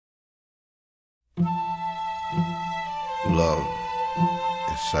Love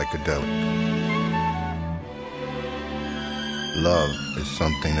is psychedelic. Love is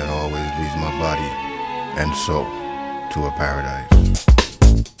something that always leads my body and soul to a paradise.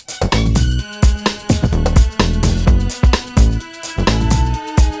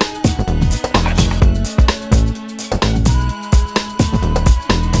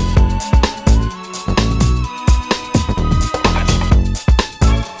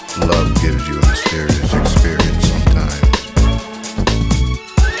 Love gives you a mysterious experience sometimes.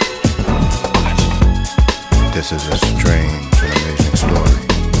 This is a strange and amazing story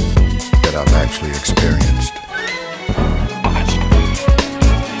that I've actually experienced.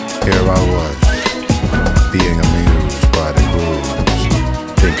 Here I was, being amused by the grooves,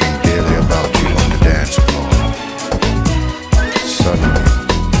 thinking daily about you on the dance floor. Suddenly,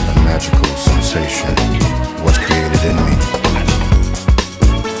 a magical sensation was created in me.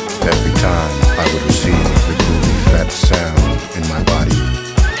 Every time I would receive the groovy fat sound in my body,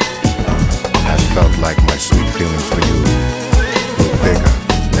 I felt like my sweet feelings for you grew bigger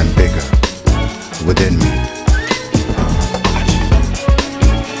and bigger within me.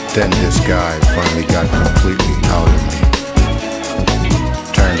 Then this guy finally got completely out of me.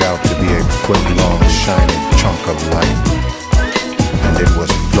 Turned out to be a foot-long shining chunk of light, and it was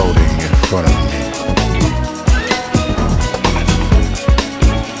floating in front of me.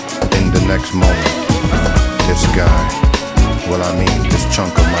 In the next moment, this guy, this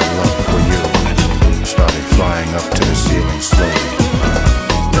chunk of my love for you, started flying up to the ceiling slowly,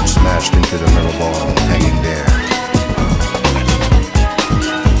 then smashed into the mirror ball hanging there.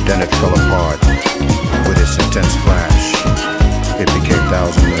 Then it fell apart with its intense flash. It became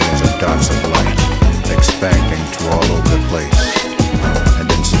thousands of millions of dots of light, expanding to all over the place, and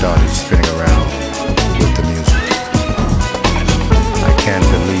then started spinning around with the music. I can't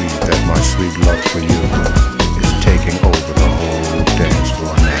believe that my sweet love for you is taking over the whole dance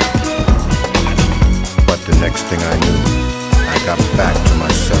floor now. But the next thing I knew, I got back to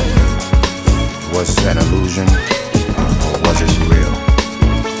myself. Was it an illusion, or was it real?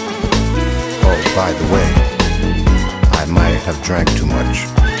 Oh, by the way, I might have drank too much.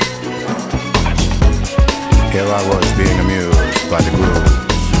 Here I was being amused by the grooves,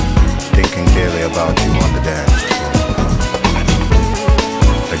 thinking daily about you on the dance floor.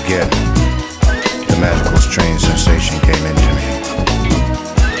 Again, the magical strange sensation came into me.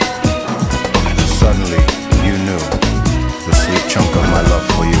 Suddenly, you knew the sweet chunk of my love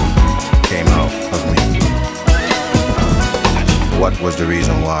for you came out of me. What was the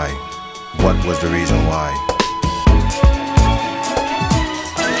reason why? What was the reason why?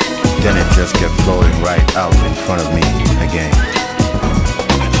 Then it just kept floating right out in front of me again.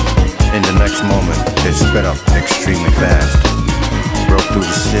 In the next moment, it sped up extremely fast, broke through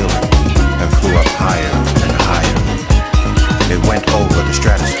the ceiling, and flew up higher and higher. It went over the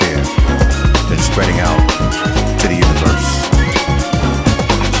stratosphere, then spreading out to the universe.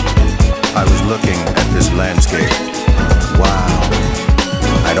 I was looking at this landscape. Wow.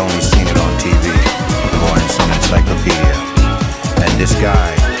 I'd only seen it on TV or in some encyclopedia. And this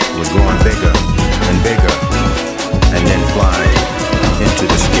guy was growing bigger and bigger, and then flying into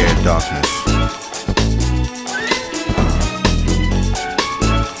the scared darkness.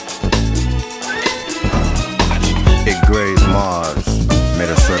 It grazed Mars, made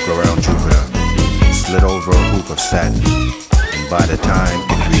a circle around Jupiter, slid over a hoop of Saturn, and by the time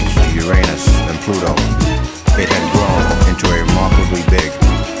it reached Uranus and Pluto, it had grown into a remarkably big,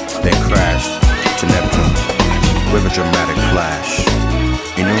 then crashed to Neptune with a dramatic flash.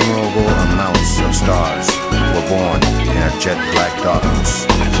 Innumerable amounts of stars were born in a jet black darkness.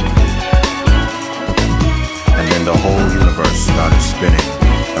 And then the whole universe started spinning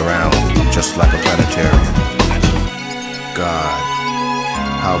around just like a planetarium. God,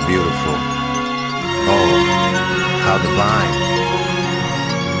 how beautiful. Oh, how divine.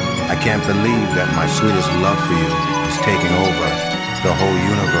 I can't believe that my sweetest love for you is taking over the whole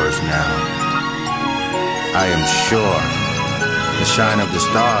universe now. I am sure the shine of the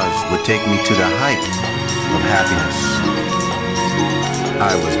stars would take me to the height of happiness.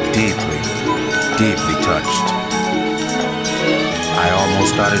 I was deeply, deeply touched. I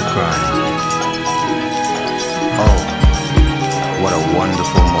almost started crying. Oh, what a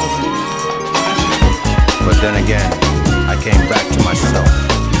wonderful moment. But then again, I came back to myself.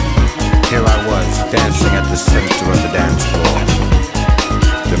 Here I was, dancing at the center of the dance floor.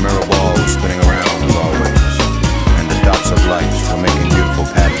 The mirror ball was spinning around as always, and the dots of lights were making beautiful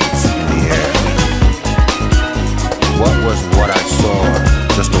patterns in the air. What was what I saw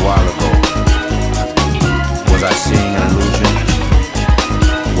just a while ago? Was I seeing an illusion?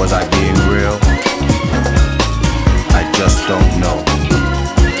 Was I being real? I just don't know.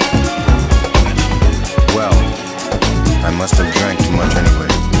 Well, I must have drank too much anyway.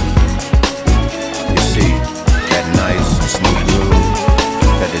 You see, that nice and smooth groove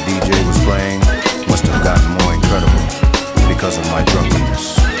that the DJ was playing must have gotten more incredible because of my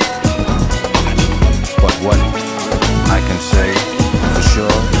drunkenness. But what I can say for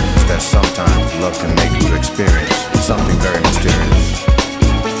sure is that sometimes love can make you experience something very mysterious.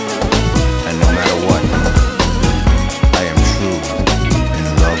 And no matter what, I am true in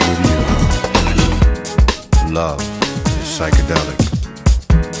love with you. Love is psychedelic.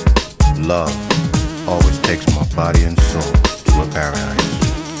 Love always takes my body and soul to a paradise.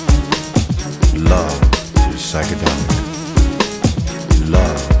 Love is psychedelic.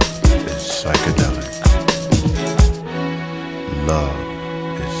 Love is psychedelic. Love